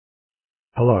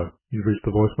Hello, you've reached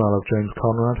the voicemail of James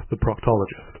Conrad, the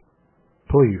proctologist.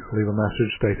 Please leave a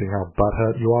message stating how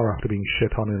butthurt you are after being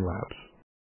shit on in labs.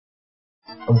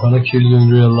 I'm gonna kill you in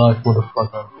real life,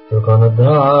 motherfucker. You're gonna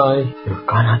die. You're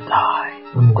gonna die.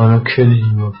 I'm gonna kill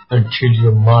you and kill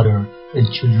your mother and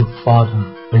kill your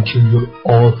father and kill your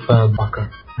old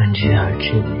fucker. And yeah, I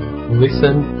kill you.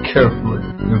 Listen carefully.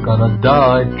 You're gonna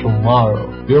die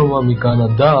tomorrow. Your mommy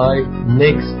gonna die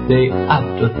next day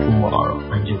after tomorrow.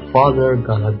 And your father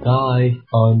gonna die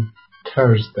on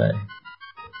Thursday.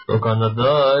 You're gonna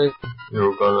die.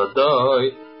 You're gonna die.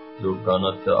 You're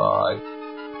gonna die.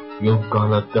 You're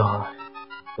gonna die.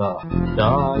 Die.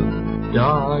 Die.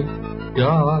 Die.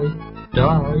 Die.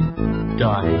 Die.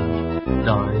 Die.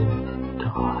 Die.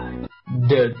 Die.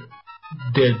 Dead.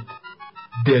 Dead.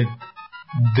 Dead,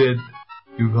 dead,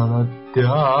 you're gonna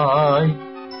die.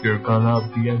 You're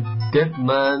gonna be a dead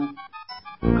man.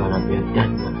 You're gonna be a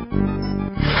dead man.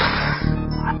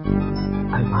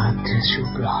 I'm gonna taste your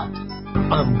blood.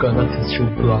 I'm gonna taste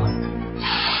your blood.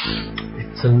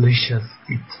 It's delicious.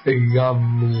 It's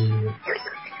yummy.